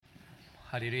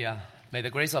Hallelujah. May the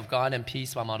grace of God and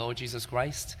peace from our Lord Jesus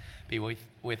Christ be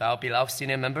with our beloved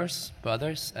senior members,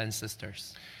 brothers and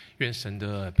sisters. 愿神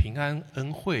的平安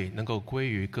恩惠能够归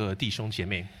于各弟兄姐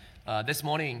妹。This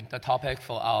morning, the topic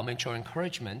for our mutual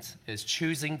encouragement is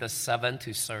choosing the seven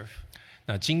to serve.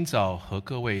 那今早和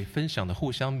各位分享的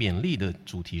互相勉励的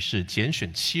主题是拣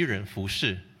选7人服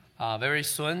侍。Very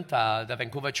soon, the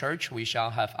Vancouver Church, we shall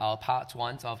have our part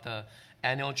one of the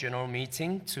annual general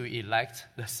meeting to elect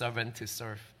the servant to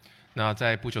serve. 那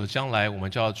在不久的将来，我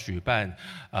们就要举办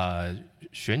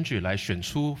选举来选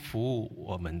出服务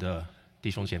我们的弟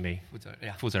兄姐妹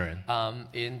负责人。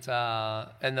In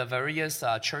the various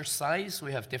church size,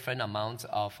 we have different amounts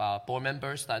of board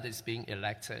members that is being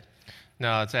elected.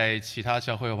 那在其他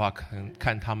教会的话，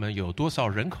看他们有多少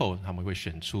人口，他们会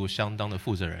选出相当的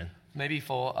负责人。Maybe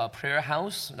for a prayer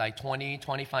house, like 20,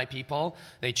 25 people,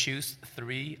 they choose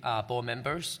 3 board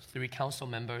members, 3 council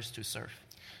members to serve.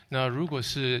 那如果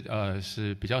是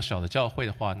比较小的教会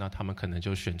的话，那他们可能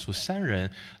就选出3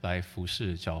人来服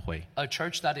侍教会。A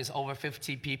church that is over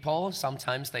 50 people,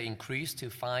 sometimes they increase to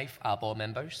 5 board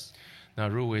members. 那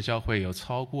如果教会有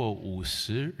超过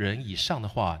50人以上的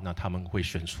话，那他们会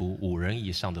选出5人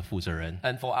以上的负责人。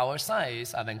And for our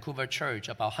size, a Vancouver church,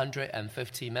 about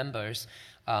 150 members,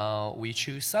 we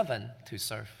choose 7 to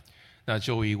serve. 那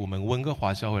就以我们温哥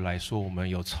华教会来说，我们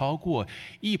有超过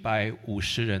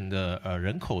150人的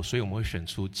人口，所以我们会选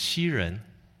出7人。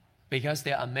Because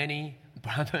there are many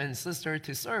brothers and sisters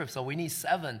to serve, so we need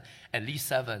 7, at least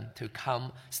 7, to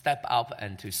come, step up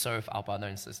and to serve our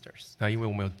brothers and sisters. 那因为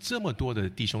我们有这么多的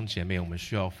弟兄姐妹，我们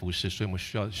需要服侍，所以我们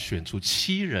需要选出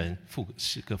7人负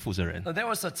责人。There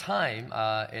was a time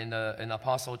in the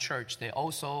Apostle Church, they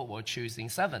also were choosing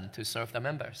 7 to serve the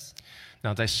members.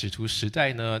 那在使徒时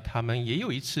代呢，他们也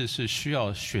有一次是需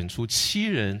要选出7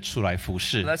人出来服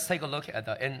侍。Let's take a look at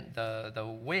the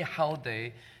way how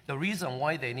the reason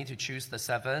why they need to choose the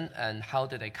 7 and how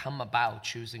did they come about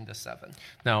choosing the 7.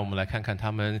 那我们来看看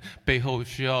他们背后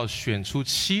需要选出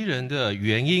7人的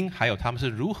原因，还有他们是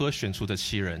如何选出的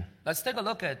7人。Let's take a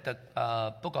look at the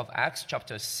book of Acts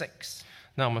chapter 6.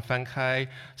 那我们翻开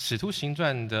使徒行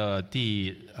传的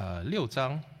第6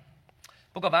章。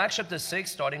Book of Acts chapter 6,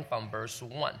 starting from verse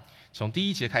 1. 从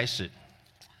第1节开始。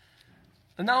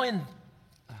Now in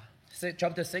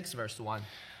chapter 6, verse 1.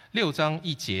 6章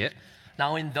1节。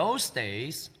Now in those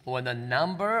days, when the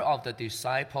number of the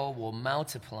disciples were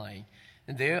multiplying,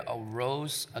 there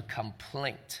arose a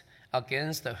complaint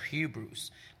against the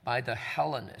Hebrews by the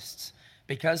Hellenists,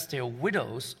 because their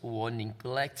widows were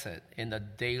neglected in the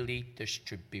daily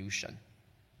distribution.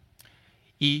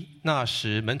 那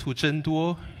时门徒增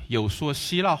多，有说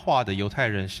希腊话的犹太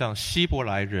人向希伯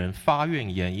来人发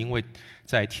怨言，因为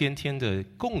在天天的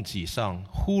供给上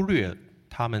忽略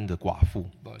他们的寡妇。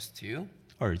Verse 2.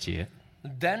 2节。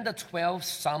Then the 12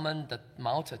 summoned the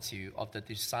multitude of the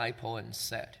disciples and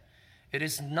said, It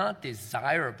is not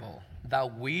desirable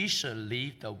that we should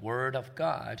leave the word of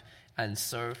God and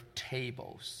serve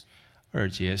tables. 2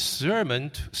节，12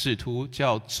门使徒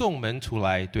叫众门徒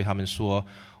来，对他们说：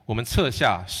我们撤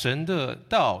下神的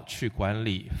道去管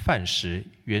理饭食，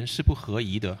原是不合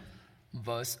宜的。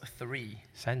Verse 3.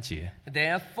 3节。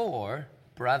Therefore,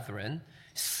 brethren,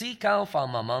 seek out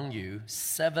from among you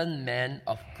 7 men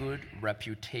of good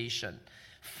reputation,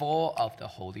 full of the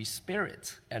Holy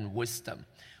Spirit and wisdom,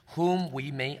 whom we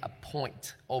may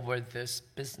appoint over this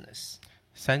business.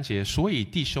 3节，所以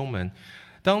弟兄们，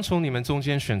当从你们中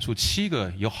间选出7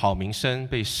个有好名声、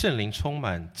被圣灵充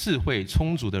满、智慧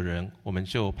充足的人，我们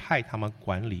就派他们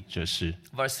管理这事。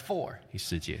Verse 4. 第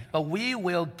4节。But we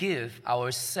will give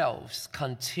ourselves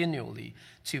continually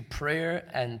to prayer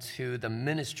and to the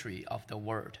ministry of the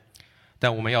word.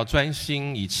 但我们要专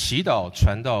心以祈祷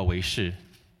传道为事。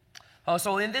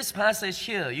So in this passage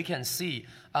here, you can see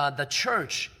the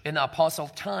church in the apostle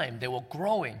time, they were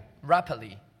growing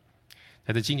rapidly.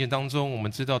 在这经节当中，我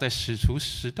们知道在使徒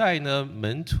时代呢，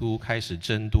门徒开始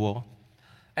增多。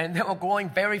And they were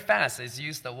growing very fast. It's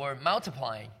used the word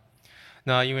multiplying.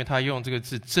 那因为他用这个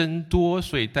字增多，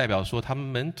所以代表说他们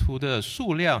门徒的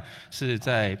数量是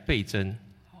在倍增。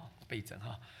倍增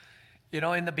哈。You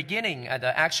know, in the beginning, at the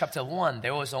Acts chapter 1,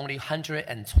 there was only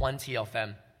 120 of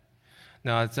them.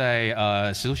 那在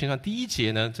使徒行传第1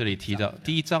节呢，这里提到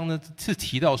第1章呢是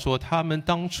提到说他们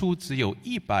当初只有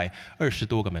120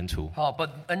多个门徒。But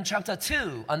in chapter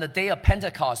 2, on the day of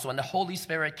Pentecost, when the Holy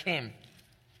Spirit came,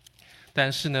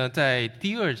 但是呢，在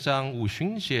第2章五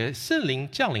旬节圣灵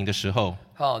降临的时候，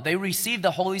 they received the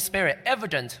Holy Spirit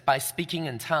evident by speaking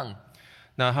in tongue.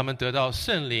 那他们得到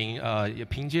圣灵，也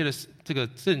凭借了这个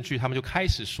证据，他们就开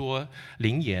始说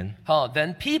灵言。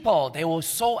Then people, they were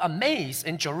so amazed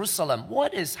in Jerusalem.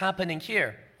 What is happening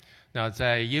here? 那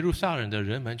在耶路撒冷的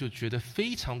人们就觉得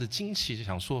非常的惊奇，就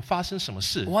想说发生什么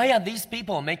事？ Why are these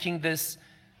people making this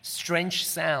strange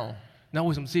sound? 那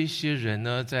为什么这些人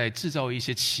呢，在制造一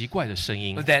些奇怪的声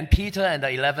音？ Then Peter and the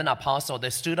 11 apostles, they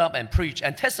stood up and preached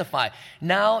and testified.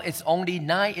 Now it's only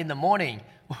 9 in the morning.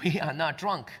 We are not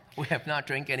drunk. We have not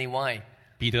drank any wine.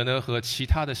 彼得呢和其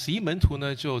他的11门徒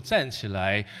呢就站起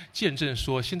来见证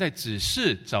说，现在只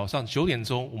是早上9点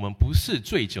钟，我们不是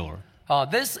醉酒了。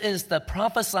This is the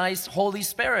prophesied Holy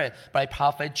Spirit by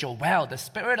Prophet Joel, the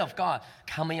Spirit of God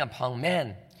coming upon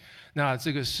man. 那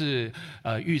这个是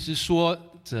预知说，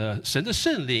神的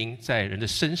圣灵在人的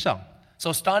身上。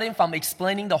So starting from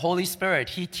explaining the Holy Spirit,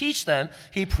 he teach them,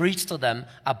 he preached to them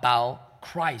about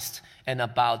Christ and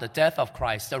about the death of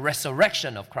Christ, the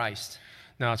resurrection of Christ.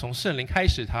 那从圣灵开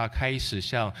始，他开始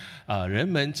向人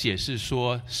们解释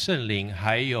说，圣灵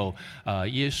还有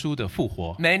耶稣的复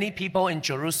活。Many people in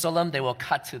Jerusalem, they were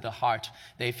cut to the heart.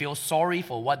 They feel sorry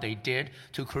for what they did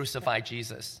to crucify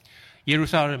Jesus. 耶路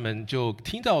撒冷人就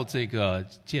听到这个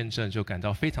见证，就感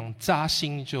到非常扎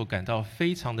心，就感到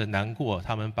非常的难过。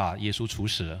他们把耶稣处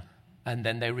死了， And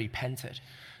then they repented.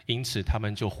 因此他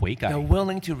们就悔改。 They're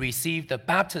willing to receive the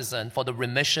baptism for the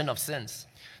remission of sins.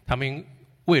 他们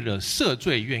为了赦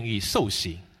罪，愿意受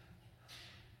洗。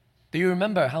 Do you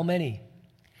remember how many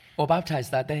were baptized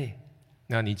that day?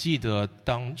 那你记得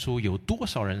当初有多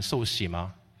少人受洗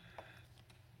吗？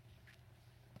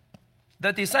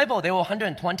 The disciple, they were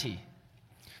 120.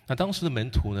 那当时的门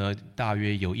徒呢，大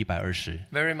约有120。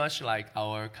Very much like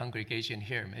our congregation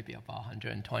here, maybe about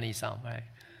 120 some, right?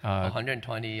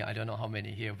 120, I don't know how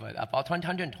many here, but about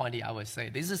 120, I would say.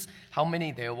 This is how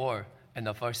many there were in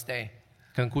the first day.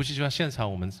 跟估计就像现场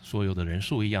我们所有的人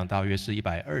数一样，大约是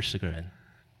120个人。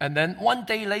 And then one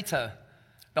day later,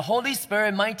 the Holy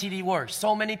Spirit mightily worked. So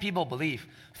many people believe.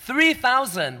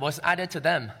 3,000 was added to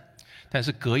them. 但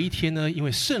是隔一天呢，因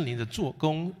为圣灵的做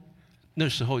工，那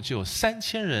时候就有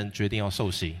3000人决定要受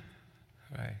洗。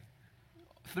 Right.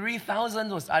 3,000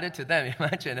 was added to them.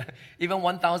 Imagine, even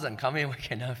 1,000 come in, we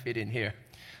cannot fit in here.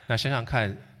 那想想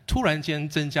看，突然间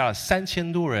增加了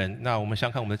3000多人，那我们想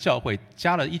想看，我们的教会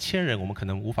加了1000人，我们可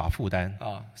能无法负担。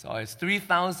So it's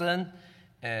 3,000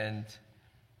 and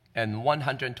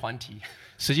 120.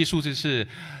 实际数字是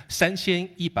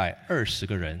3120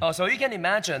个人。 So you can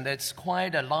imagine it's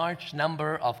quite a large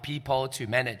number of people to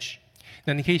manage.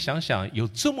 那你可以想想，有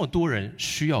这么多人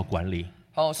需要管理。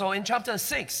 So in chapter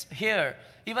 6 here,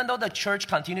 even though the church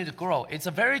continued to grow, it's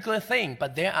a very good thing,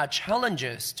 but there are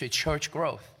challenges to church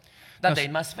growth that they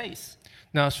must face.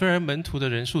 那虽然门徒的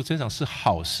人数增长是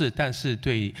好事，但是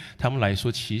对他们来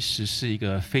说，其实是一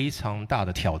个非常大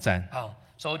的挑战。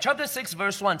 So chapter 6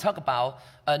 verse 1 talk about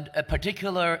a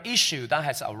particular issue that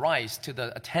has arisen to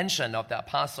the attention of the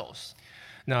apostles.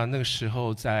 那个时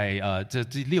候在这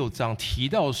第6章提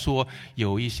到说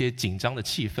有一些紧张的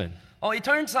气氛。 It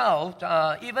turns out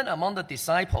even among the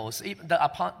disciples,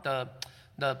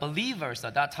 the believers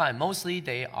at that time, mostly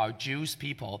they are Jewish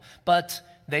people, but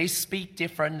they speak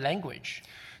different language.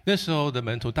 那时候的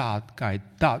门徒大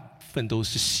部分都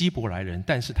是希伯来人，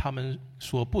但是他们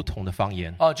说不同的方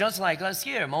言。Just like us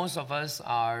here, most of us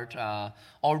are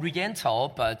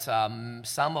Oriental, but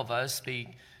some of us speak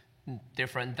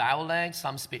different dialects.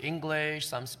 Some speak English,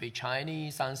 some speak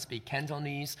Chinese, some speak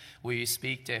Cantonese. We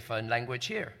speak different language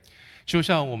here. 就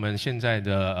像我们现在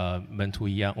的门徒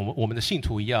一样，我们的信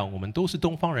徒一样，我们都是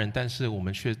东方人，但是我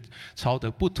们却操着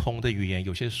不同的语言，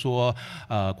有些说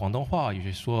广东话，有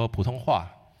些说普通话。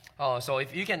So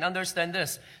if you can understand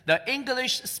this, the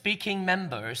English-speaking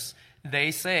members,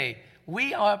 they say,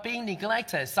 we are being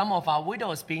neglected. Some of our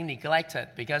widows being neglected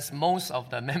because most of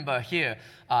the members here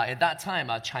at that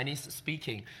time are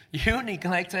Chinese-speaking. You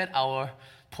neglected our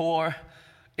poor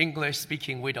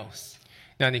English-speaking widows.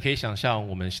 那你可以想象，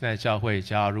我们现在教会，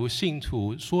假如信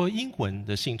徒说英文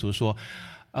的信徒说，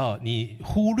你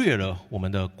忽略了我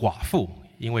们的寡妇，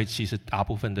因为其实大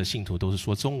部分的信徒都是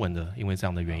说中文的，因为这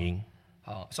样的原因。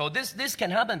So this can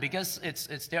happen because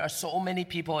there are so many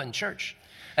people in church,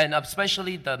 and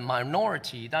especially the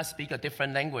minority that speak a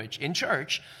different language in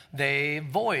church, their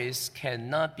voice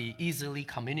cannot be easily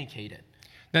communicated.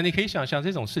 那你可以想象，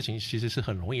这种事情其实是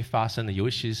很容易发生的，尤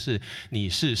其是你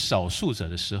是少数者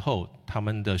的时候，他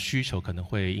们的需求可能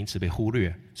会因此被忽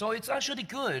略。So it's actually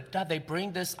good that they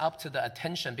bring this up to the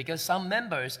attention because some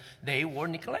members they were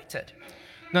neglected.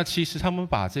 那其实他们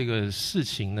把这个事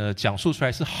情呢讲述出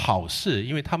来是好事，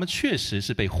因为他们确实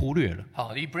是被忽略了。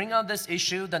You bring out this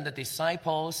issue, then the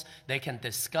disciples, they can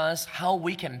discuss how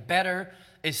we can better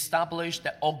establish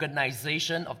the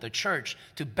organization of the church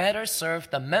to better serve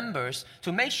the members,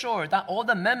 to make sure that all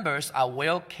the members are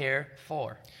well cared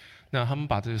for. 那他们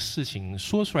把这个事情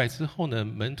说出来之后呢，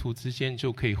门徒之间就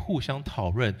可以互相讨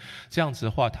论，这样子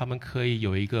的话，他们可以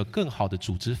有一个更好的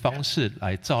组织方式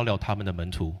来照料他们的门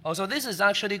徒。So this is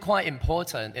actually quite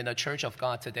important in the Church of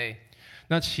God today.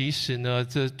 那其实呢，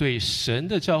这对神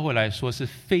的教会来说是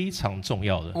非常重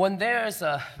要的。When there's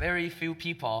a very few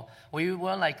people, we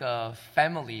were like a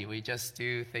family. We just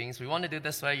do things. We want to do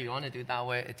this way, you want to do that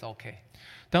way, it's okay.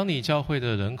 当你教会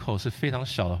的人口是非常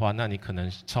小的话，那你可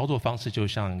能操作方式就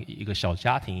像一个小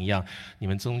家庭一样，你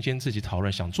们中间自己讨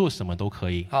论，想做什么都可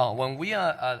以。When we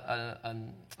are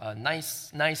a nice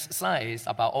size,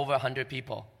 about over 100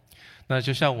 people. 那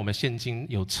就像我们现今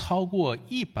有超过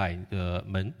100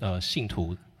个信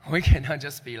徒。We cannot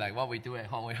just be like what we do at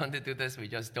home. We want to do this, we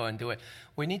just go and do it.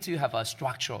 We need to have a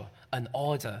structure, an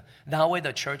order. That way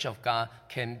the Church of God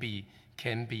can be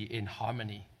in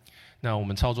harmony. 那我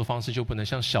们操作方式就不能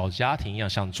像小家庭一样，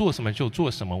想做什么就做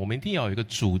什么。我们一定要有一个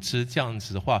组织，这样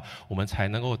子的话，我们才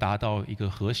能够达到一个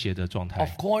和谐的状态。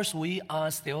Of course, we are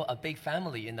still a big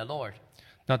family in the Lord.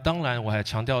 那当然，我还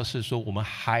强调的是说，我们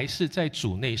还是在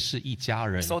主内是一家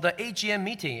人。So the AGM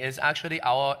meeting is actually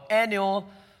our annual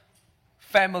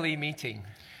family meeting.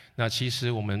 那其实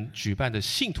我们举办的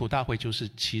信徒大会，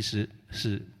其实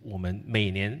是我们每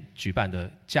年举办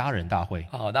的家人大会。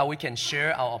That we can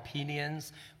share our opinions,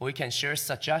 we can share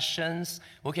suggestions,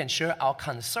 we can share our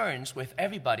concerns with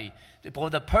everybody for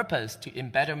the purpose to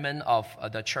embetterment of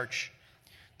the church.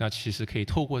 那其实可以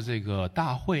透过这个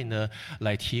大会呢，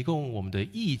来提供我们的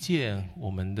意见、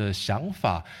我们的想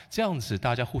法，这样子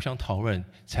大家互相讨论，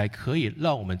才可以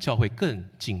让我们教会更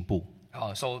进步。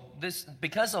So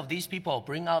because of these people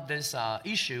bring out this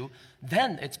issue,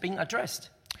 then it's being addressed.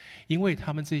 因为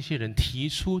他们这些人提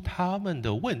出他们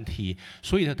的问题，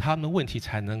所以呢，他们的问题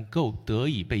才能够得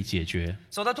以被解决。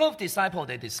So the 12 disciples,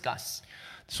 they discuss.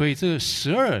 所以这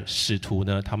12使徒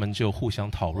呢，他们就互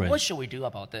相讨论。What should we do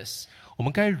about this? 我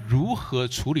们该如何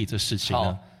处理这事情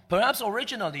呢？ Perhaps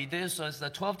originally this was the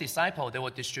 12 disciples, they were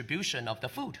distribution of the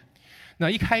food. 那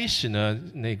一开始呢，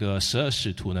那个12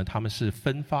使徒呢，他们是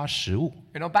分发食物。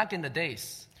Back in the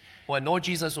days when Lord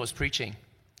Jesus was preaching,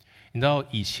 你知道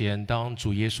以前当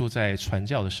主耶稣在传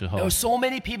教的时候， there were so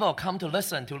many people come to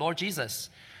listen to Lord Jesus.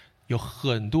 有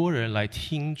很多人来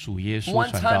听主耶稣 One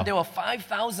传 time 道。there were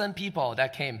 5,000 people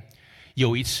that came.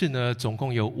 有一次呢，总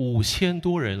共有5000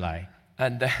多人来。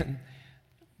 And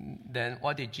then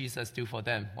what did Jesus do for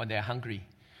them when they are hungry?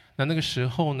 那个时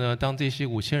候呢，当这些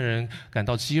5000人感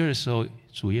到饥饿的时候，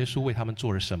主耶稣为他们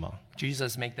做了什么？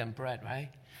 Jesus make them bread, right?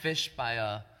 Fish by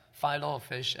 5 loaves of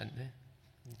fish and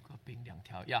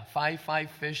five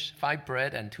fish, 5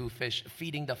 bread and 2 fish,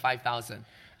 feeding the 5,000.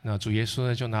 那主耶稣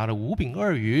呢，就拿了5饼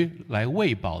2鱼来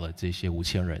喂饱了这些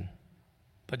5000人。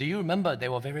But do you remember they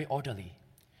were very orderly?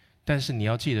 但是你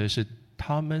要记得是，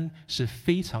他们是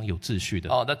非常有秩序的。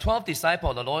The 12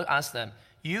 disciples, the Lord asked them,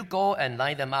 "You go and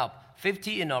line them up,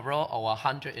 50 in a row or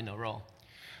 100 in a row."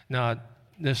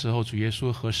 那时候主耶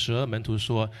稣和12门徒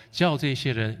说，叫这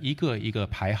些人一个一个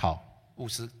排好。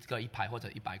50个一排或者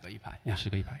100个一排。 50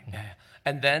个一排。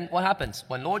And then what happens?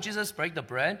 When Lord Jesus break the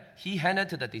bread, he handed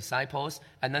to the disciples,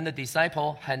 and then the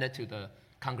disciple handed to the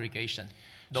congregation,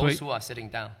 those who are sitting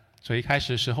down. 所以一开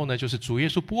始的时候呢，就是主耶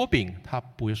稣拨饼，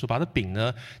主耶稣把饼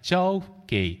呢交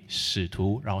给使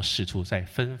徒，然后使徒再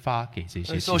分发给这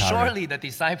些其 So 他人。 surely the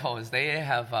disciples, they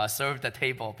have served the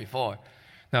table before.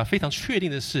 那非常确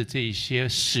定的是，这些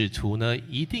使徒呢，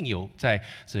一定有在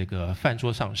这个饭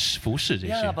桌上服侍这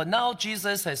些。 Yeah, but now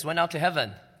Jesus has went out to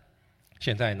heaven.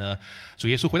 现在呢，主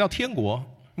耶稣回到天国。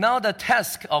 Now the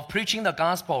task of preaching the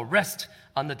gospel rests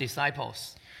on the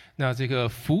disciples. 那这个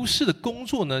服侍的工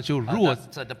作呢，就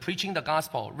So the preaching the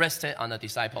gospel rested on the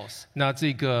disciples. 那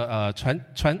这个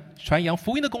传扬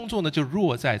福音的工作呢，就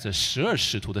落在这12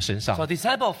使徒的身上。 So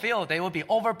disciples feel they will be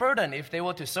overburdened if they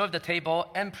were to serve the table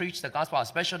and preach the gospel.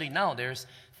 Especially now, there's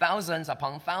thousands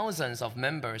upon thousands of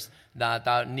members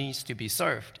that needs to be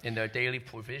served in their daily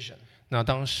provision. 那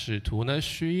当使徒呢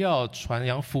需要传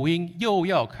扬福音，又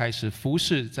要开始服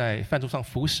侍在饭桌上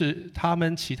服侍他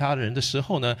们其他人的时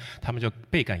候呢，他们就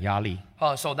倍感压力。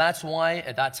So that's why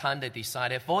at that time they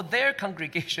decided for their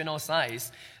congregational size,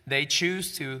 they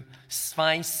choose to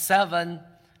find seven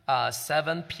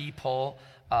people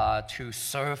to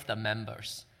serve the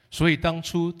members. 所以当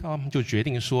初他们就决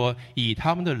定说，以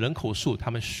他们的人口数，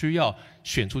他们需要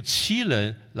选出7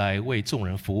人来为众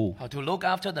人服务。To look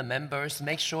after the members,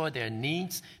 make sure their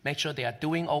needs, make sure they are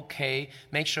doing okay,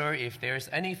 make sure if there's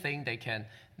anything they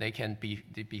can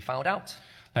be found out.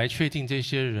 来确定这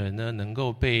些人呢能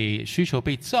够被需求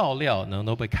被照料，能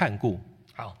够被看顾。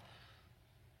好。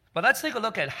But let's take a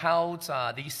look at how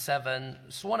these 7,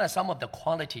 what are some of the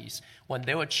qualities when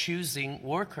they were choosing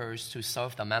workers to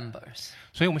serve the members.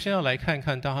 所以我们现在要来看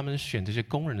看，当他们选这些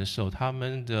工人的时候，他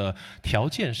们的条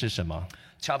件是什么？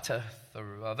 Chapter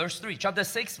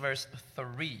 6, verse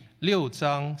 3. 6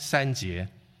章3节。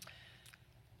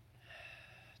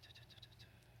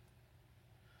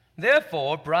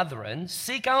Therefore, brethren,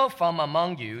 seek out from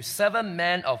among you 7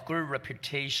 men of good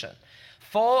reputation,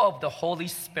 full of the Holy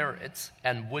Spirit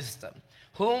and wisdom,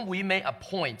 whom we may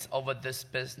appoint over this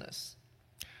business.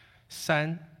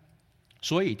 3，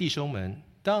所以弟兄们，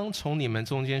当从你们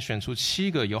中间选出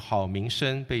7个有好名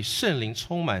声、被圣灵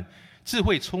充满、智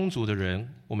慧充足的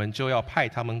人，我们就要派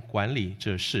他们管理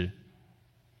这事。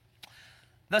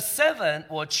The 7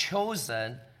 were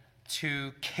chosen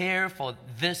to care for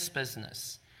this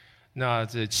business. 那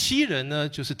这7人呢，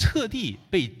就是特地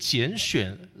被拣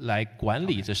选来管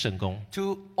理这圣工。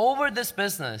To over this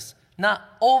business, not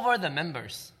over the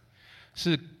members.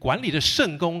 是管理的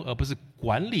圣工，而不是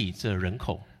管理这人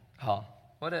口。好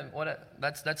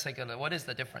let's take a look. What is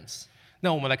the difference?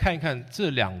 那我们来看一看这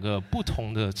2个不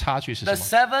同的差距是什 The 么。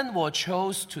 7 were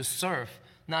chose to serve,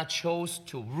 not chose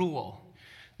to rule.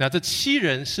 那这7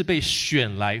人是被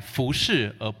选来服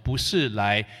侍，而不是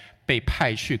来被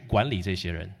派去管理这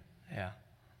些人。Yeah.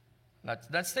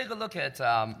 Let's take a look at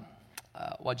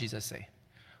what Jesus said.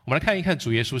 我们来看一看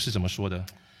主耶稣是怎么说的。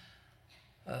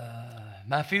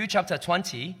Matthew chapter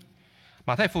 20.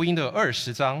 马太福音的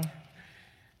20章。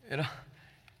You know,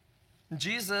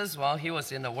 Jesus, while he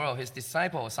was in the world, his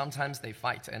disciples, sometimes they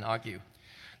fight and argue.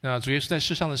 那主耶稣在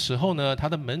世上的时候呢，他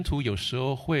的门徒有时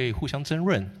候会互相争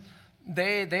论。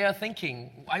They are thinking,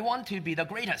 I want to be the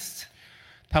greatest.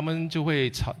 他们就会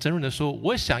争论的说，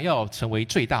我想要成为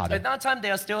最大的。 At that time, they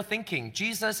are still thinking,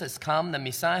 Jesus has come, the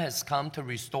Messiah has come to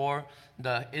restore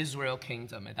the Israel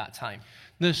kingdom at that time.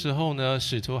 那时候呢，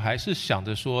使徒还是想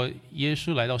着说，耶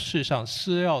稣来到世上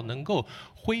是要能够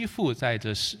恢复在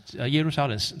这耶路撒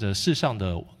冷的世上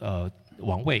的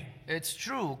王位。It's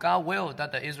true, God willed that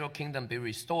the Israel kingdom be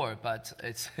restored, but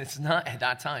it's not at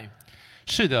that time.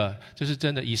 是的，这是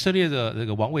真的。以色列的这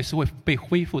个王位是会被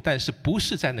恢复，但是不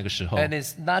是在那个时候。 And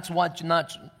that's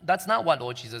not what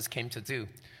Lord Jesus came to do.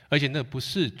 而且那不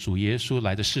是主耶稣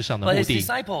来的世上的 But 目 his 的。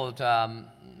 disciples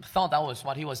thought that was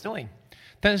what he was doing.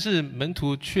 但是门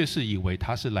徒却是以为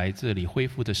他是来这里恢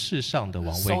复的世上的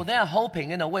王 So 位。 they are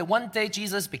hoping, in a way, one day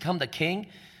Jesus become the king,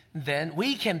 then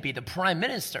we can be the prime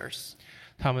ministers.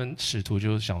 他们使徒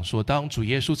就想说，当主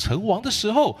耶稣成王的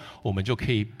时候，我们就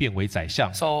可以变为宰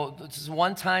相。 So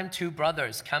one time, 2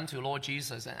 brothers come to Lord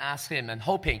Jesus and ask him, and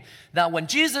hoping that when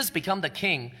Jesus become the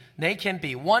king, they can be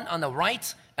one on the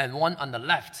right and one on the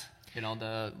left. You know,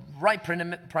 the right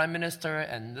prime minister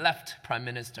and left prime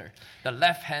minister, the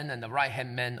left hand and the right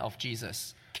hand man of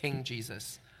Jesus, King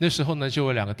Jesus. 那时候呢，就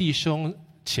有2个弟兄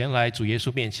前来主耶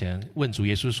稣面前，问主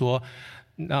耶稣说：“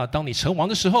那当你成王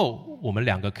的时候，我们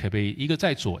2个可不可以一个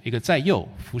在左，一个在右，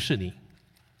服侍你？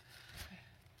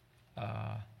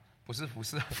不是服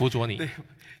侍，辅佐你。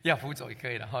yeah, 辅佐也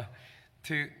可以的哈。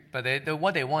But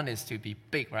what they want is to be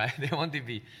big, right? They want to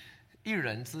be 一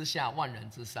人之下，万人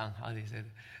之上。How do you say that?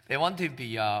 They want to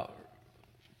be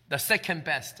the second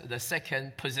best, the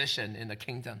second position in the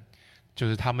kingdom. 就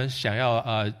是他们想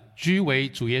要居为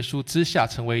主耶稣之下，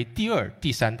成为第2、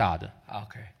第3大的。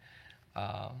 Okay.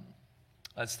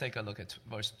 Let's take a look at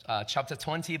chapter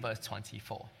 20, verse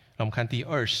 24. 让我们看第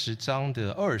20章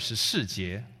的24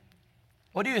节。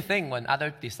 What do you think when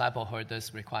other disciples heard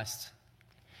this request?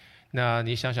 那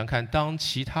你想想看，当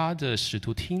其他的使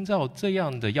徒听到这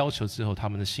样的要求之后，他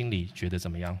们的心里觉得怎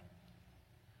么样？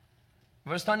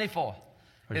 Verse 24.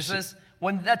 It says,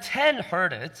 when the 10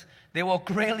 heard it, they were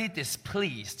greatly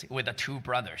displeased with the 2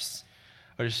 brothers.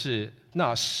 而是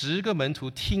那10个门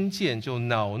徒听见，就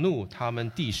恼怒他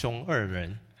们弟兄2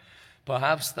人。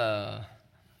 Perhaps the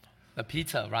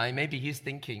Peter, right? Maybe he's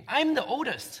thinking, I'm the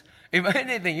oldest. If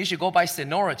anything, you should go by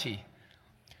seniority.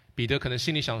 彼得可能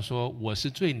心里想说：“我是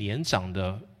最年长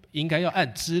的，应该要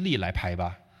按资历来排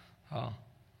吧。”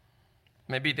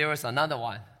 Maybe there was another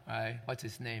one, right? What's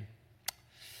his name?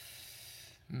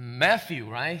 Matthew,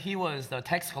 right? He was the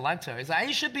tax collector. He's like,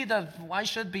 I should be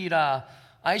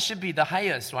the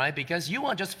highest, right? Because you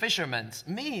are just fishermen.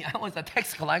 Me, I was a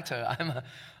tax collector.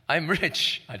 I'm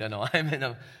rich. I don't know.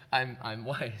 I'm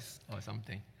wise or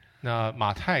something. 那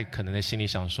马太可能在心里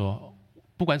想说，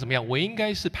不管怎么样，我应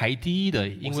该是排第一的，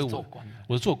因为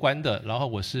我是做官的，然后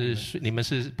你们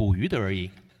是捕鱼的而已。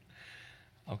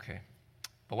Okay,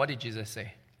 but what did Jesus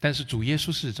say? 但是主耶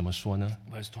稣是怎么说呢？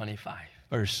 Verse 25.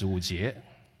 25节。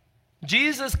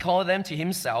Jesus called them to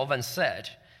himself and said,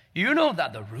 "You know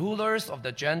that the rulers of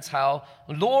the Gentile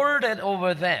lord it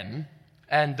over them,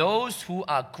 and those who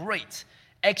are great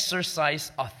exercise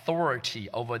authority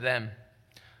over them."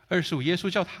 25耶稣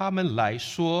叫他们来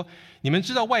说，你们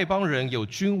知道外邦人有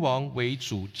君王为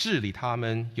主治理他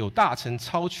们，有大臣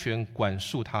操权管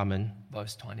束他们。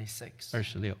Verse 26.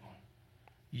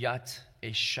 26。Yet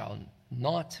it shall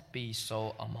not be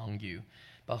so among you,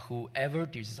 but whoever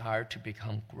desires to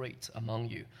become great among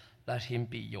you, let him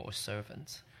be your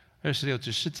servant. 26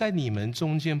只是在你们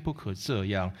中间不可这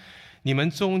样，你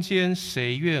们中间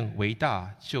谁愿为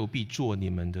大，就必做你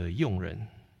们的用人。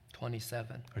27.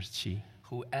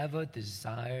 27。Whoever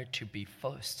desires to be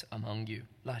first among you,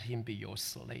 let him be your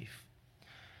slave.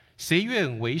 谁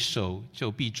愿为首，就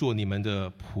必做你们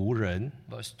的仆人。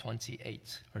Verse 28.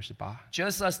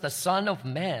 28。Just as the Son of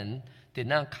Man did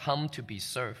not come to be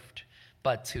served,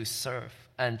 but to serve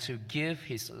and to give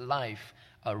his life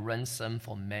a ransom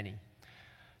for many.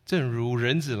 正如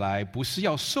人子来，不是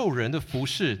要受人的服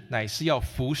侍，乃是要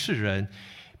服侍人，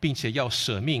并且要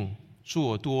舍命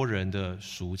做多人的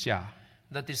赎价。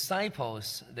The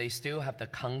disciples, they still have the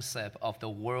concept of the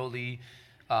worldly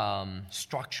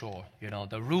structure,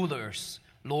 the rulers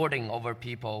lording over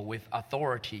people with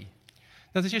authority.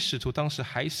 那这些使徒当时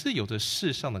还是有着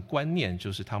世上的观念，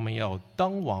就是他们要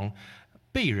当王，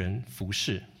被人服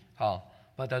侍。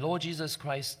But the Lord Jesus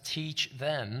Christ teach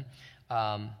them,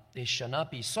 it shall not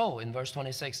be so. In verse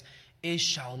 26, it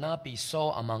shall not be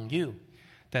so among you.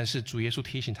 但是主耶稣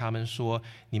提醒他们说，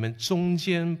你们中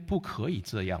间不可以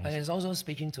这样。And it's also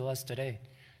speaking to us today.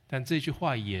 但这句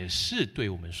话也是对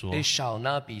我们说， It shall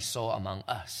not be so among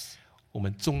us. 我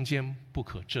们中间不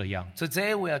可这样。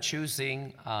Today we are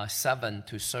choosing 7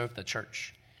 to serve the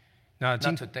church. 那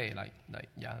Not today,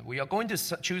 we are going to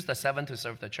choose the 7 to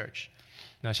serve the church.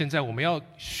 那现在我们要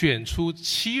选出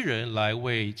7人来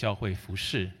为教会服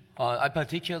侍。I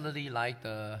particularly like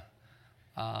the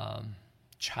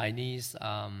Chinese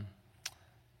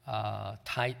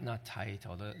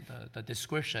title. The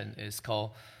description is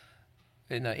called,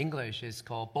 in English, it's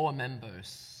called board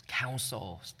members,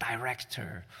 councils,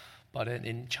 director. But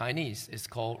in Chinese, it's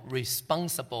called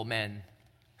responsible man.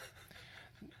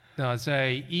 那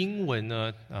在英文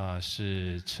呢，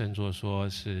是称作说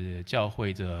是教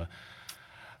会的，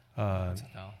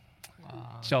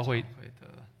教会的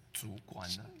主管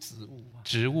的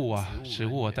职务啊，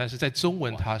但是在中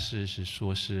文它是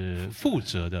说是负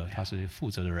责的，他是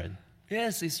负责的人。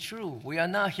Yes, it's true. We are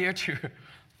not here to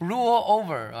rule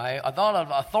over, a lot of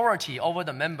authority over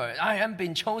the members. I am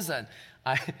being chosen.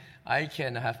 I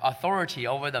can have authority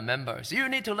over the members. You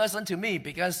need to listen to me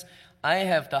because I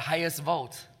have the highest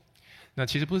vote. 那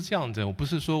其实不是这样的，我不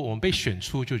是说我们被选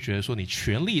出就觉得说你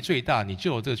权力最大，你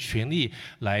就有这个权力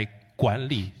来管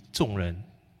理众人。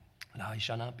No, it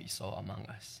shall not be so among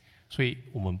us. 所以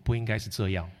我们不应该是这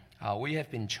样。We have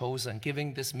been chosen,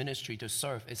 giving this ministry to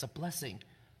serve is a blessing.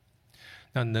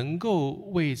 那能够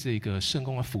为这个圣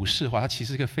工而服侍的话，它其实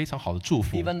是一个非常好的祝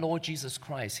福。Even Lord Jesus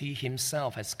Christ, He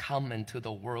Himself has come into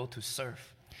the world to serve.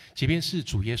 即便是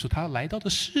主耶稣，他来到的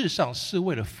世上是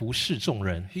为了服侍众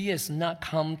人。He has not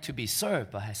come to be served,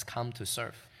 but has come to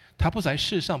serve. 他不在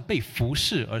世上被服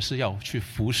侍，而是要去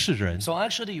服侍人。So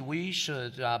actually, we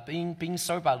should, being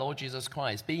served by Lord Jesus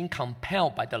Christ, being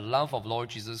compelled by the love of Lord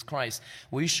Jesus Christ,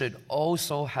 we should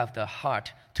also have the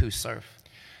heart to serve.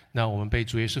 那我们被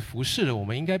主耶稣服侍了，我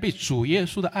们应该被主耶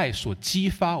稣的爱所激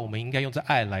发，我们应该用这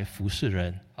爱来服侍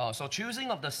人。So choosing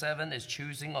of the 7 is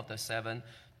choosing of the 7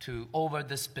 to over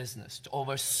this business, to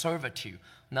over servitude,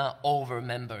 not over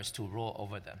members to rule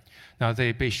over them. 那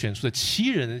这被选出的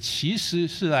7人呢，其实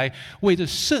是来为这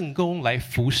圣工来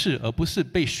服侍，而不是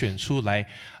被选出来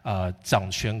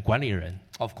掌权管理人。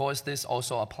Of course, this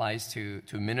also applies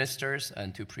to ministers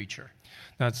and to preacher.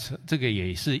 那这个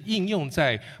也是应用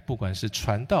在不管是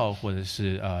传道或者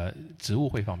是职务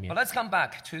会方面。But let's come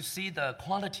back to see the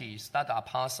qualities that the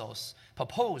apostles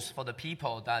propose for the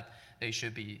people that they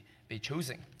should be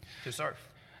choosing to serve.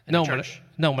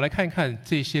 那我们来看看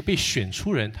这些被选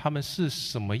出人，他们是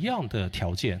什么样的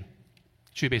条件，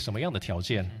具备什么样的条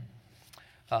件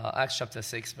？Acts chapter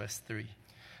 6, verse 3.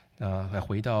 来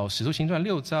回到《使徒行传》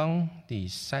6章第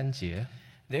3节。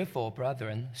Therefore,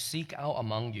 brethren, seek out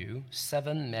among you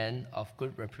 7 men of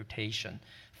good reputation,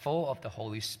 full of the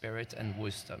Holy Spirit and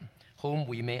wisdom, whom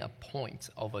we may appoint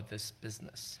over this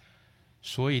business.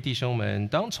 所以弟兄们，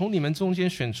当从你们中间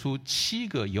选出7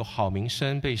个有好名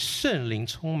声、被圣灵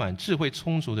充满、智慧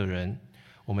充足的人，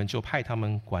我们就派他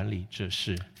们管理这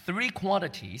事。 3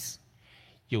 qualities.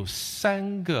 有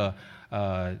3个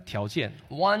条件。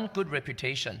 1, good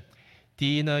reputation.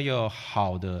 第一呢，要有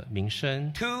好的名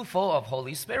声； 2, full of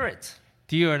Holy Spirit.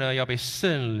 第二呢，要被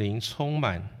圣灵充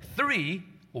满； 3,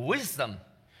 wisdom.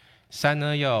 3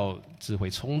呢，要智慧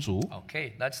充足。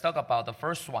 Okay, let's talk about the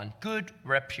first one, good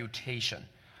reputation.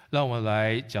 让我们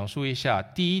来讲述一下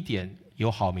第一点，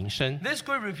有好名声。 This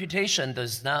good reputation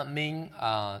does not mean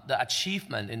the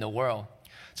achievement in the world.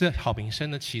 这好名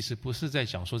声呢，其实不是在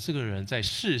讲说这个人在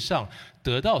世上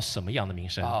得到什么样的名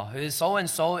声。So and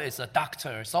so is a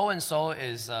doctor, so and so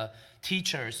is a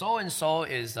teacher, so and so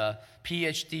is a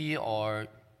PhD or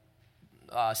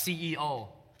CEO.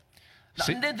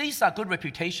 These are good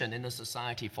reputation in the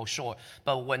society for sure.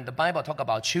 But when the Bible talk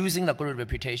about choosing the good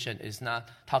reputation, it's not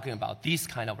talking about this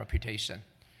kind of reputation.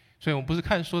 所以我们不是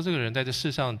看说这个人在这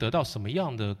世上得到什么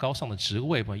样的高尚的职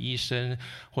位嘛，医生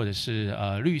或者是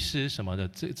律师什么的，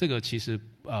这个其实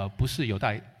不是有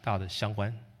大的相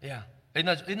关。Yeah. In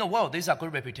the world, these are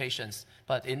good reputations.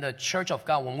 But in the Church of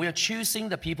God, when we are choosing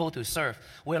the people to serve,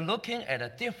 we are looking at a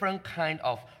different kind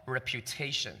of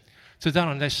reputation. 这当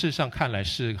然在世上看来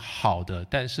是好的，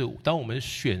但是当我们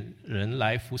选人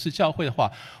来服侍教会的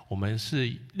话，我们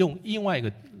是用另外一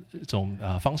个种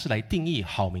方式来定义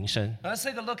好名声。Let's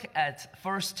take a look at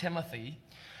 1 Timothy.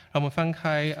 让我们翻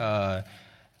开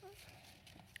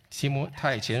提摩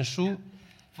太前书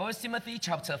 1 Timothy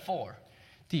chapter 4,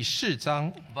 第4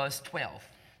章 verse 12.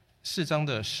 4章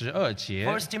的12节。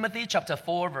 1 Timothy chapter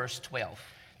 4, verse 12.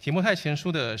 提摩太前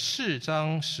书的4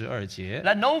章12节。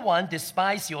 Let no one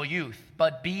despise your youth,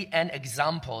 but be an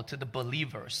example to the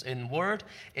believers in word,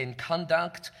 in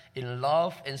conduct, in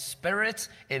love, in spirit,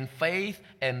 in faith,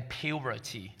 and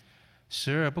purity.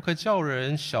 12不可叫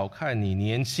人小看你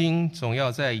年轻，总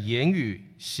要在言语、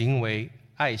行为、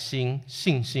爱心、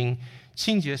信心、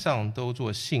清洁上都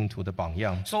做信徒的榜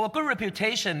样。 So a good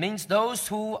reputation means those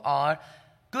who are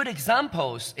good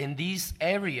examples in these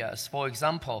areas. For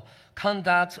example,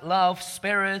 conduct, love,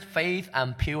 spirit, faith,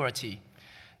 and purity.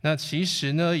 那其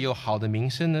实呢，有好的名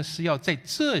声呢，是要在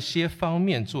这些方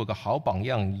面做个好榜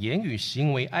样，言语、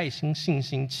行为、爱心、信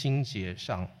心、清洁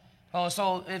上。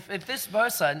So if this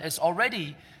person is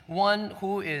already one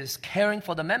who is caring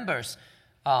for the members,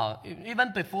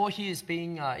 even before he is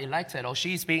being elected or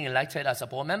she is being elected as a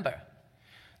board member.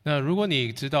 那如果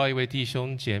你知道一位弟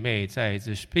兄姐妹在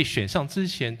这被选上之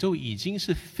前，都已经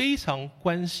是非常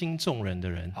关心众人的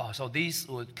人， So these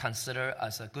would consider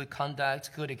as a good conduct,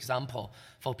 good example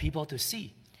for people to see.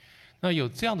 那有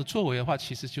这样的作为的话，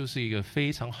其实就是一个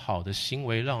非常好的行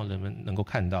为，让人们能够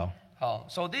看到。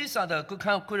So these are the good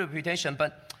kind of good reputation,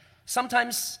 but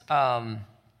sometimes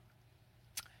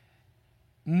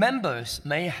members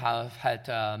may have had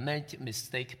made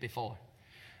mistake before.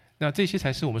 那这些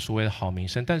才是我们所谓的好名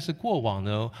声，但是过往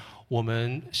呢，我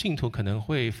们信徒可能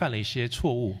会犯了一些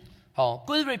错误。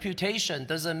Good reputation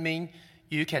doesn't mean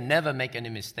you can never make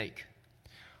any mistake.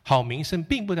 好名声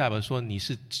并不代表说你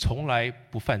是从来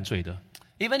不犯罪的。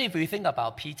 Even if you think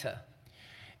about Peter,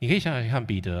 你可以想想看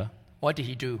彼得， what did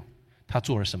he do? 他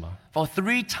做了什么？ For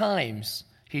 3 times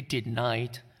he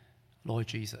denied Lord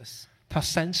Jesus. 他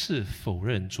3次否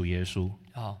认主耶稣。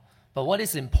 But what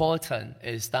is important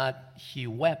is that he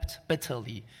wept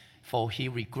bitterly, for he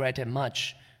regretted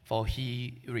much, for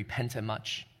he repented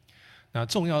much. 那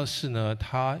重要的是呢，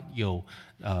他有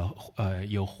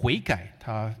悔改，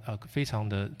他非常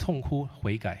的痛哭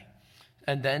悔改。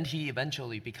 And then he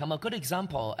eventually became a good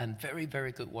example and very,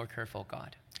 very good worker for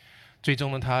God. 最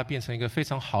终呢，他变成一个非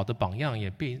常好的榜样，也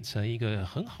变成一个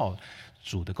很好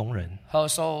主的工人。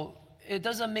So it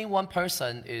doesn't mean one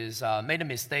person is made a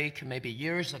mistake maybe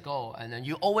years ago, and then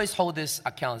you always hold this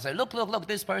account. Say, look,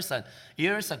 this person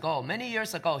years ago, many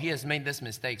years ago, he has made this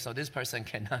mistake, so this person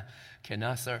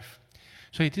cannot serve.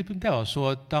 所以这不代表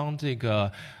说，当这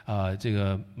个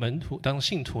门徒、当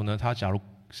信徒呢，他假如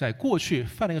在过去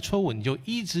犯了一个错误，你就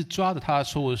一直抓着他的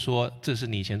错误说这是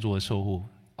你以前做的错误。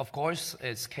 Of course,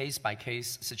 it's case by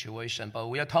case situation, but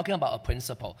we are talking about a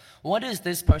principle. What is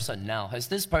this person now? Has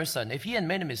this person, if he had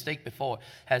made a mistake before,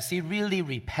 has he really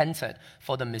repented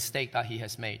for the mistake that he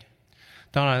has made?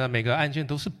 当然了，每个案件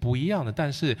都是不一样的，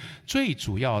但是最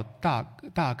主要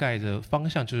大概的方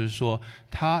向就是说，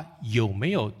他有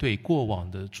没有对过往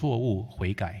的错误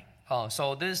悔改。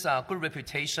 So this good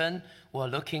reputation, we're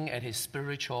looking at his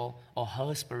spiritual or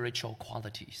her spiritual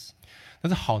qualities. 但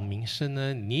是好的名声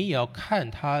呢，你也要看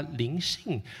他灵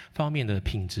性方面的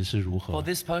品质是如 For 何。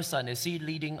 this person, is he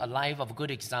leading a life of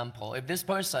good example? If this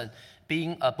person,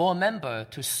 being a board member,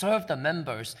 to serve the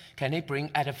members, can he bring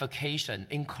edification,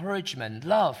 encouragement,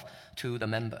 love to the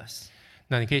members?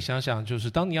 那你可以想想，就是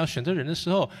当你要选择人的时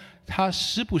候，他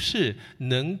是不是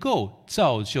能够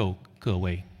造就各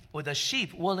位？ Were the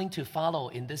sheep willing to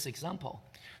follow in this example?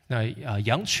 那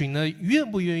羊群呢，愿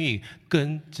不愿意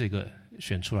跟这个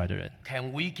选出来的人？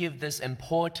 Can we give this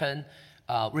important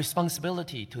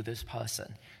responsibility to this person?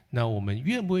 那我们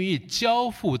愿不愿意交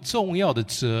付重要的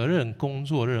责任、工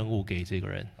作任务给这个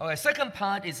人？ Okay, second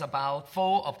part is about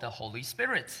full of the Holy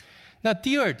Spirit. 那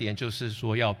第二点就是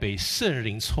说要被圣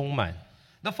灵充满。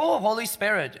 The full of Holy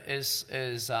Spirit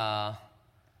is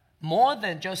more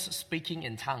than just speaking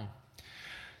in tongue.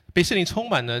 被圣灵充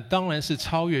满呢，当然是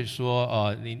超越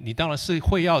说，你当然是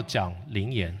会要讲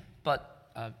灵言， But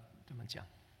怎么讲？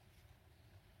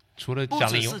除了不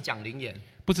讲灵言，只是讲灵言，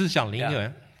不只是讲灵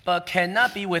言， but cannot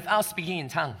be without speaking in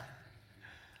tongue.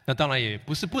 那当然也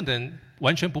不是不能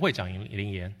完全不会讲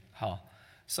灵言。好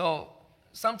So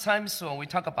sometimes when we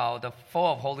talk about the full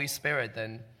of Holy Spirit,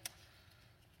 then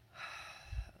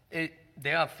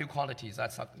there are a few qualities.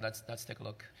 Let's take a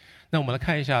look. 那我们来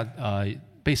看一下，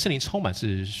被圣灵充满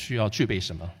是需要具备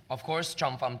什么？ Of course,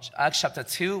 from Acts chapter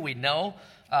 2, we know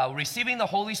receiving the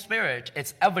Holy Spirit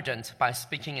is evident by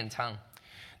speaking in tongue.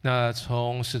 那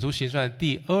从使徒行传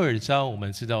第2章，我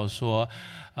们知道说，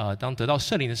当得到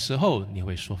圣灵的时候，你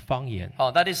会说方言。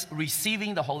That is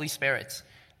receiving the Holy Spirit.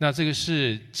 那这个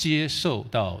是接受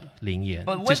到灵言，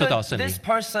 But 接受到 whether 圣灵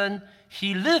this。person,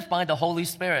 he lived by the Holy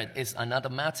Spirit is another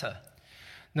matter.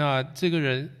 那这个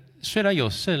人虽然有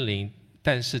圣灵，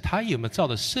但是他有没有照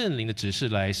着圣灵的指示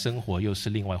来生活，又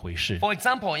是另外一回事。 For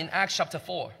example, in Acts chapter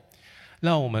 4,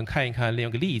 让我们看一看另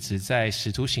一个例子，在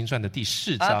使徒行传的第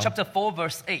4 Acts 章 chapter 4,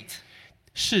 verse 8.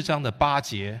 4章的8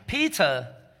节， Peter,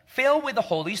 filled with the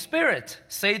Holy Spirit,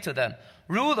 said to them,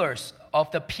 rulers of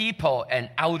the people and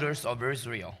elders of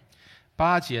Israel.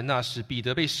 8节那时彼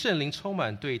得被圣灵充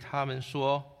满，对他们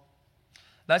说。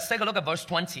 Let's take a look at verse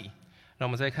 20. 让我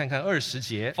们再看看20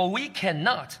节， For we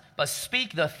cannot but speak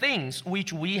the things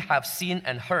which we have seen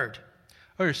and heard.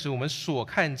 20我们所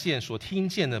看见、所听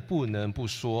见的，不能不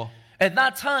说。 At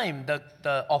that time,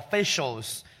 the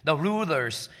officials, the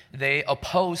rulers, they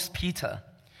opposed Peter,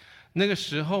 那个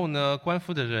时候呢，官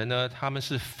府的人呢，他们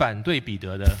是反对彼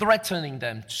得的， threatening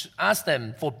them, asked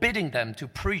them, forbidding them to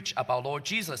preach about Lord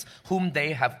Jesus, whom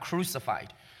they have crucified.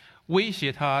 威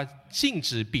胁他，禁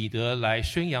止彼得来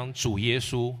宣扬主耶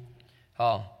稣。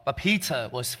 But Peter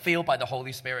was filled by the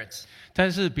Holy Spirit.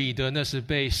 但是彼得那是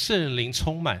被圣灵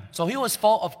充满， So he was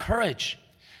full of courage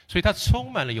所以他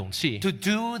充满了勇气， to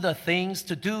do the things,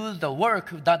 to do the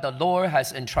work that the Lord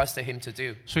has entrusted him to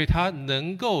do. 所以他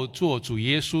能够做主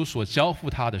耶稣所交付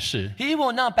他的事。 He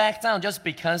will not back down just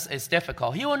because it's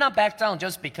difficult. He will not back down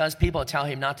just because people tell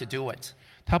him not to do it.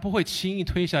 他不会轻易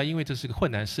退下，因为这是个困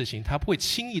难事情；他不会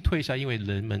轻易退下，因为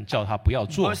人们叫他不要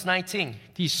做。 Verse 19.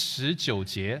 第19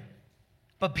节，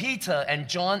 But Peter and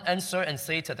John answered and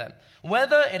said to them,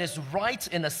 whether it is right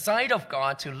in the sight of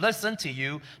God to listen to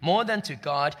you more than to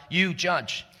God, you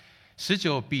judge.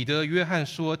 19彼得、约翰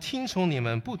说：“听从你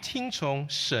们，不听从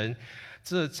神，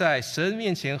这在神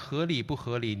面前合理不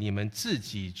合理？你们自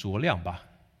己酌量吧。”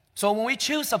 So when we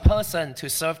choose a person to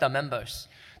serve the members,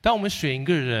 当我们选一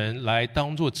个人来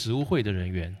当做职务会的人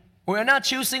员， we are not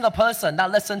choosing a person that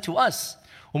listen to us.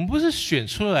 我们不是选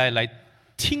出来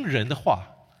听人的话。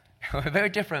 We're very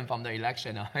different from the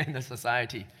election in the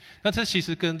society. 那这其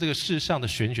实跟这个世上的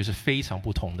选举是非常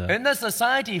不同的。 In the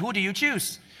society, who do you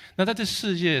choose? 那在这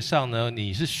世界上呢，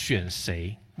你是选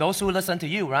谁？ Those who listen to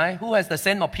you, right? Who has the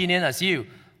same opinion as you?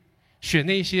 选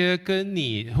那些跟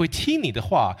你会听你的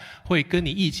话，会跟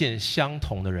你意见相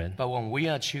同的人。 But when we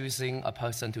are choosing a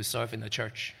person to serve in the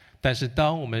church, 但是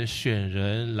当我们选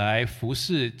人来服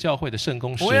侍教会的圣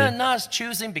工时， we are not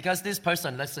choosing because this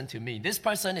person listened to me. This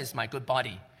person is my good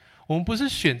body. 我们不是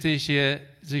选这些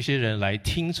人来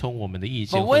听从我们的意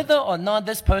见 But，whether or not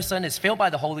this person is filled by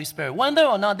the Holy Spirit, whether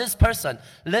or not this person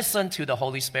listens to the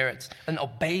Holy Spirit and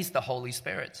obeys the Holy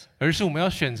Spirit. 而是我们要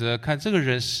选择看这个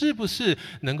人是不是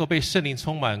能够被圣灵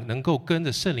充满，能够跟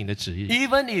着圣灵的旨意。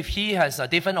 Even if he has a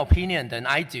different opinion than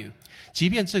I do, 即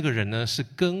便这个人呢是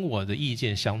跟我的意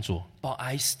见相左， but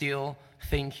I still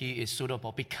think he is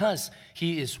suitable because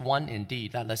he is one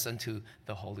indeed that listen to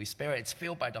the Holy Spirit. It's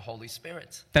filled by the Holy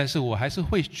Spirit. 但是我还是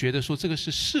会觉得说这个是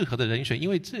适合的人选，因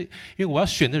为我要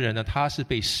选的人呢，他是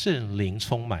被圣灵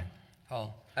充满。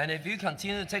And And if you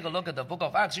continue to take a look at the book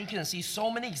of Acts, you can see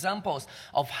so many examples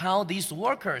of how these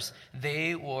workers,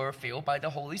 they were filled by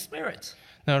the Holy Spirit.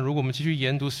 那如果我们继续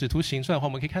研读使徒行传的话，我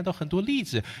们可以看到很多例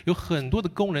子，有很多的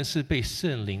工人是被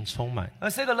圣灵充满。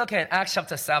Let's take a look at Acts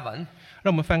chapter 7,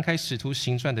 让我们翻开使徒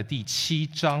行传的第7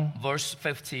章 verse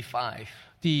 55.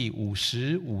 第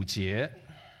55节。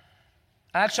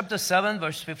Acts chapter 7,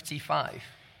 verse 55.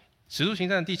 使徒行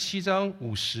传第7章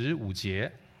55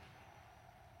节。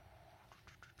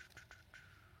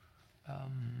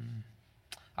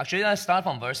Actually, let's start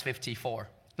from verse 54.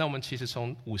 那我们其实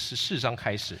从54章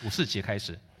开始，54节开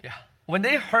始。Yeah. When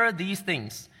they heard these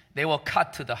things, they were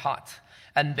cut to the heart,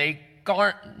 and they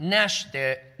gnashed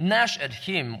at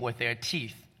him with their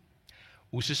teeth.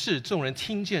 54众人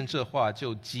听见这话，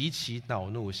就极其恼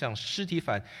怒，向司提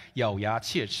反咬牙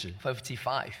切齿。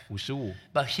55. 55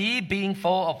 But he, being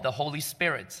full of the Holy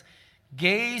Spirit,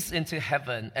 gazed into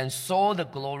heaven and saw the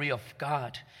glory of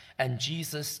God, and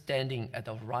Jesus standing at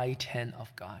the right hand of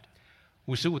God.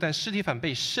 55但司提反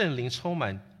被圣灵充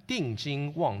满，定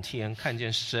睛望天，看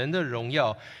见神的荣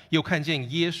耀，又看见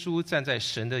耶稣站在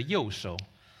神的右手。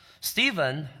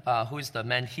Stephen, who is the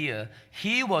man here,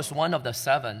 he was one of the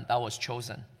 7 that was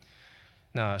chosen.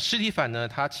 那司提反呢？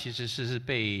他其实是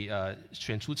被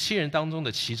选出7人当中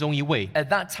的其中一位。At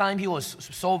that time, he was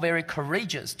so very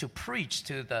courageous to preach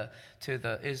to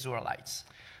the Israelites.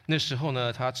 那时候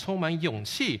呢，他充满勇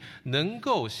气，能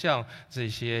够向这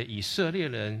些以色列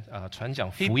人传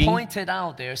讲福音。He pointed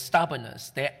out their stubbornness,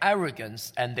 their arrogance,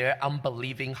 and their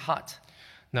unbelieving heart.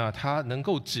 那他能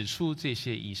够指出这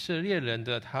些以色列人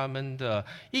的他们的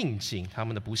硬颈，他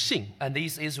们的不幸。And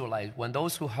these Israelites, when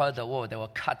those who heard the word, they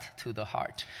were cut to the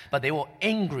heart. But they were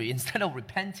angry. Instead of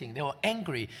repenting, they were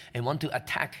angry and want to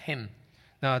attack him.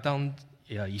 那当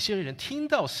以色列人听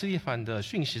到司提反的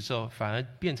讯息之后，反而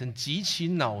变成极其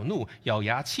恼怒，咬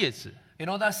牙切齿。You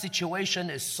know, that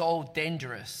situation is so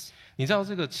dangerous. 你知道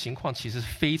这个情况其实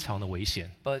非常的危险。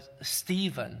But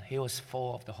Stephen, he was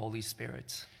full of the Holy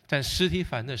Spirit. 但司提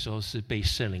反那时候是被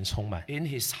圣灵充满， In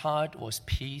his heart was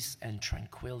peace and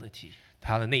tranquility.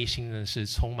 他的内心呢是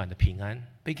充满了平安，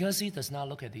 Because he does not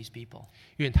look at these people.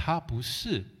 因为他不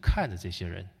是看着这些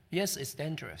人。 Yes, it's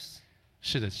dangerous.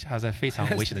 是的，他在非常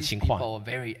危险的 These 情 people 况。 were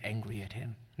very angry at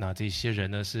him. 那这些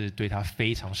人呢是对他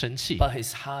非常生气， But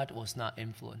his heart was not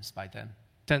influenced by them.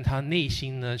 但他内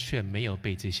心呢却没有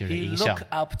被这些人 He 影响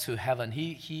looked。up to heaven.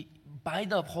 He by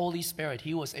the Holy Spirit,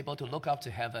 he was able to look up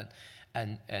to heaven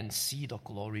and see the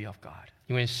glory of God.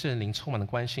 因为圣灵充满了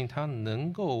关心，他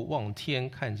能够望天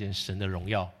看见神的荣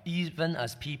耀。 Even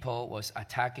as people was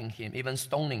attacking him, even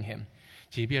stoning him.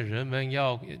 即便人们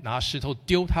要拿石头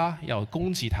丢他，要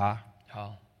攻击他，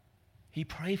 He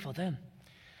prayed for them.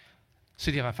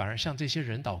 司提反反而向这些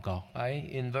人祷告。 Right?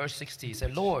 In verse 60, he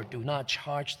said, Lord, do not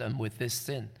charge them with this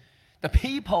sin. The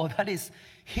people that is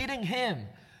hitting him.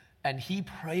 And he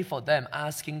prayed for them,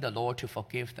 asking the Lord to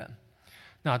forgive them.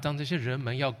 那当这些人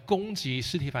们要攻击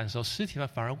司提反的时候，司提反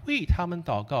反而为他们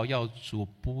祷告，要主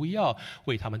不要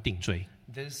为他们定罪。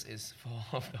 This is full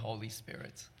of the Holy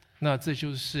Spirit. 那这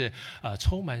就是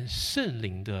充满圣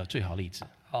灵的最好例子。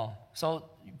 So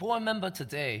board member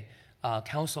today,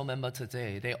 council member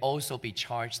today, they also be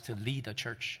charged to lead the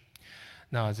church.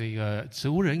 那这个职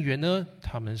务人员呢，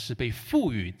他们是被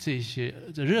赋予这些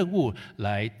任务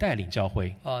来带领教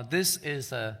会。This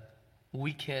is a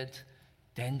wicked,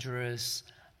 dangerous,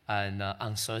 and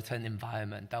uncertain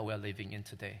environment that we are living in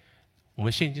today. 我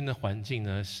们现今的环境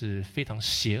呢是非常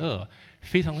邪恶、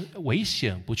非常危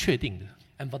险、不确定的。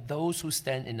 And for those who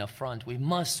stand in the front, we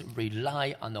must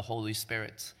rely on the Holy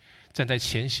Spirit. 站在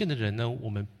前线的人呢，我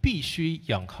们必须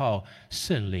仰靠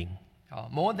圣灵。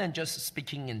 More than just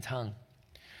speaking in tongue,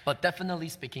 but definitely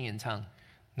speaking in tongue.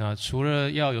 那除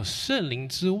了要有圣灵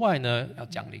之外呢，要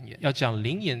讲灵言。要讲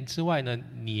灵言之外呢，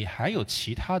你还有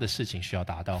其他的事情需要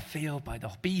达到。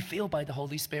be filled by the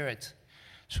Holy Spirit.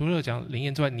 除了讲灵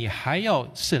言之外，你还要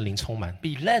圣灵充满， Be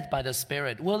led by the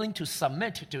Spirit, willing to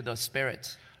submit to the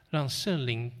Spirit. 让圣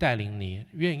灵带领你，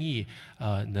愿意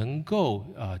能够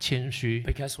谦虚。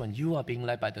 Because when you are being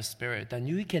led by the Spirit, then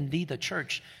you can lead the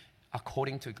church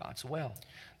according to God's will.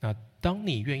 那当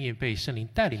你愿意被圣灵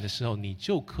带领的时候，你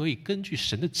就可以根据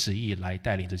神的旨意来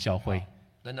带领着教会。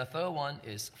 Then the third one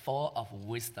is full of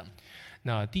wisdom.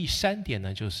 那第3点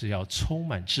呢，就是要充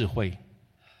满智慧。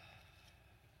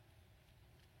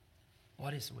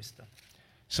 What is wisdom?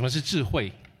 什么是智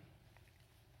慧？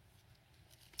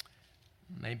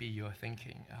 Maybe you're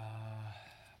thinking,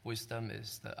 wisdom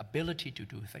is the ability to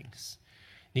do things.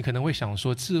 你可能会想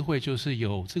说，智慧就是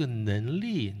有这个能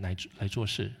力来做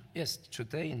事。 Yes,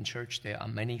 today in church there are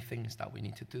many things that we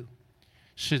need to do.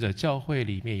 是的，教会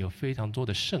里面有非常多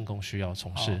的圣工需要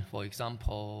从事。For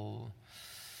example,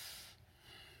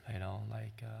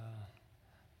 like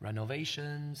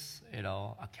renovations,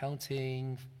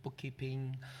 accounting,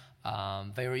 bookkeeping,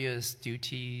 various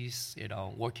duties,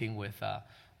 working with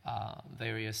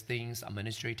various things,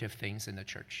 administrative things in the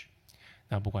church.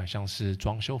 那不管像是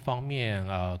装修方面、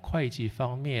会计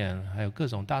方面，还有各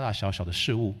种大大小小的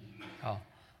事务。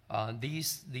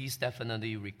These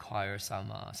definitely require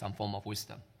some form of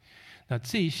wisdom. 那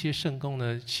这些圣工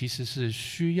呢，其实是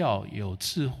需要有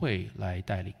智慧来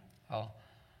带领。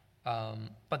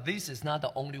But this is not the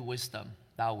only wisdom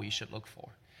that we should look for.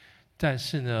 但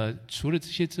是呢，除了这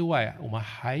些之外，我们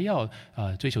还要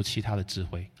追求其他的智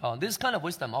慧。This kind of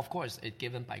wisdom, of course, is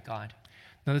given by God.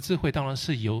 那智慧当然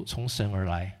是从神而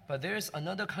来。But there's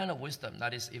another kind of wisdom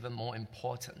that is even more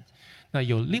important. 那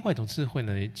有另外一种智慧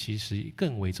呢，其实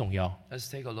更为重要。Let's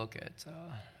take a look at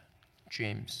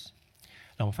James.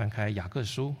 让我们翻开雅各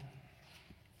书。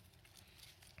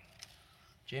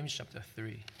James chapter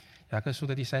 3. 雅各书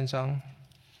的第3章。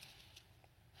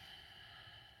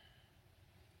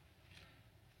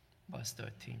Verse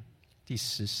 13. 第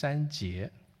13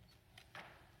节。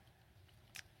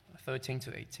13 to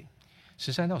 18.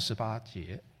 13到18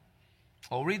节。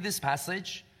I'll read this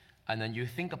passage, and then you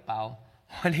think about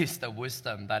what is the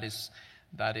wisdom that is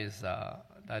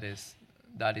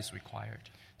required.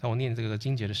 当我念这个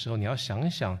经节的时候，你要想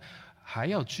想，还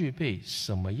要具备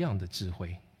什么样的智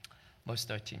慧 Verse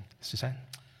 13.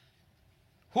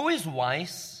 13。Who is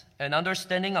wise and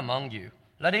understanding among you?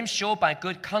 Let him show by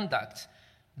good conduct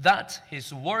that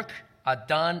his work are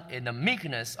done in the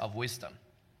meekness of wisdom.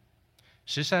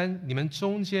 13，你们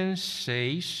中间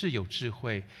谁是有智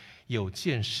慧、有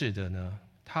见识的呢？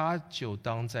他就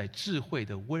当在智慧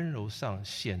的温柔上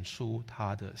显出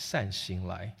他的善行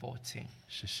来。14.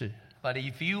 14。But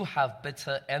if you have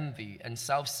bitter envy and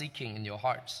self-seeking in your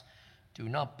hearts, do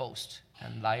not boast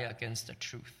and lie against the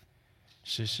truth.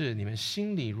 14，你们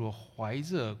心里若怀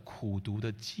着苦毒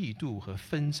的嫉妒和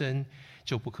纷争，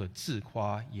就不可自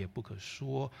夸，也不可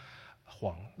说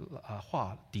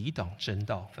话抵挡真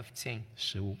道。15.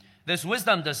 15。This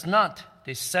wisdom does not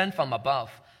descend from above,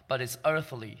 but is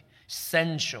earthly,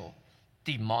 sensual,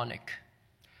 demonic.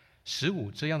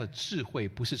 15，这样的智慧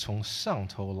不是从上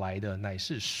头来的，乃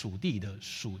是属地的、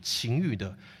属情欲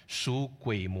的、属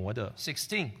鬼魔的。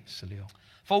16.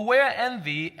 16。For where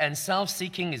envy and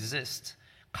self-seeking exist,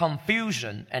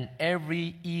 confusion and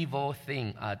every evil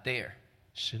thing are there.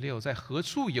 16，在何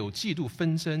处有嫉妒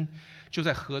纷争，就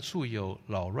在何处有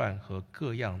扰乱和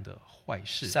各样的坏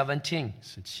事。17.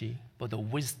 17。But the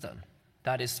wisdom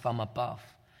that is from above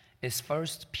is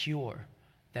first pure,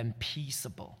 then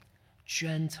peaceable,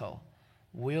 gentle,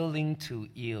 willing to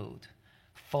yield,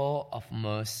 full of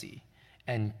mercy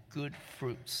and good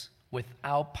fruits,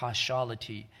 without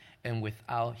partiality and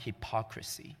without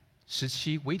hypocrisy.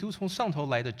 17，唯独从上头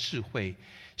来的智慧，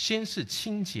先是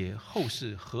清洁，后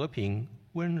是和平、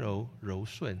温柔、柔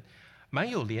顺，满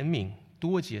有怜悯，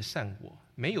多结善果，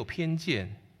没有偏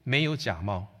见，没有假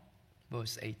冒。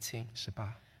Verse 18.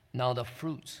 18。Now the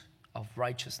fruit of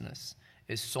righteousness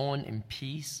is sown in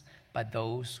peace by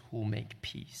those who make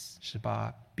peace.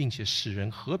 18，并且使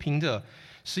人和平的，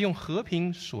是用和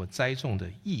平所栽种的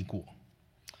义果。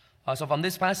So from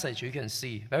this passage, you can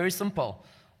see, very simple,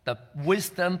 the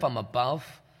wisdom from above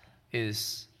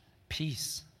is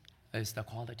peace, is the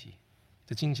quality.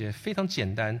 这经节非常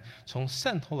简单，从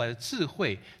上头来的智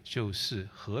慧就是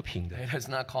和平的， It does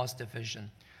not cause division.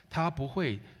 它不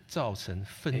会造成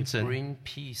纷 It 争， brings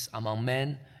peace among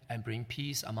men and bring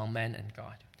peace among men and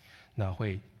God. 那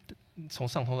会从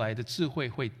上头来的智慧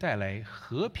会带来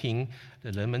和平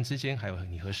的人们之间，还有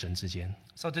你和神之间。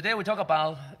So today we talk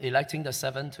about electing the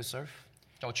 7 to serve,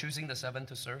 or choosing the 7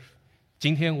 to serve.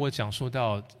 今天我讲述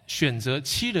到选择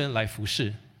7人来服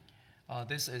侍。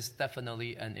This is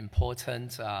definitely an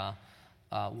important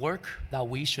work that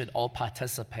we should all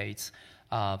participate,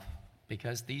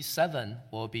 because these 7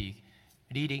 will be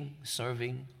leading,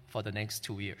 serving for the next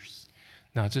 2 years.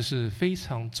 那这是非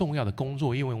常重要的工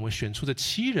作，因为我们选出的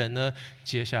7人呢，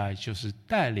接下来就是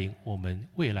带领我们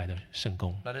未来的圣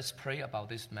工。 Let us pray about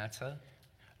this matter.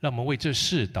 让我们为这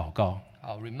事祷告，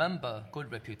 Remember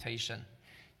good reputation,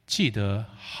 记得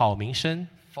好名声，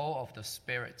 full of the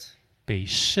Spirit 被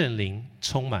圣灵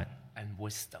充满， and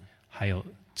wisdom. 还有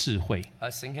智慧。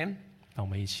 Let's sing hymn 让我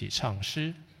们一起唱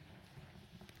诗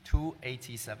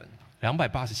287.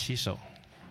 287首。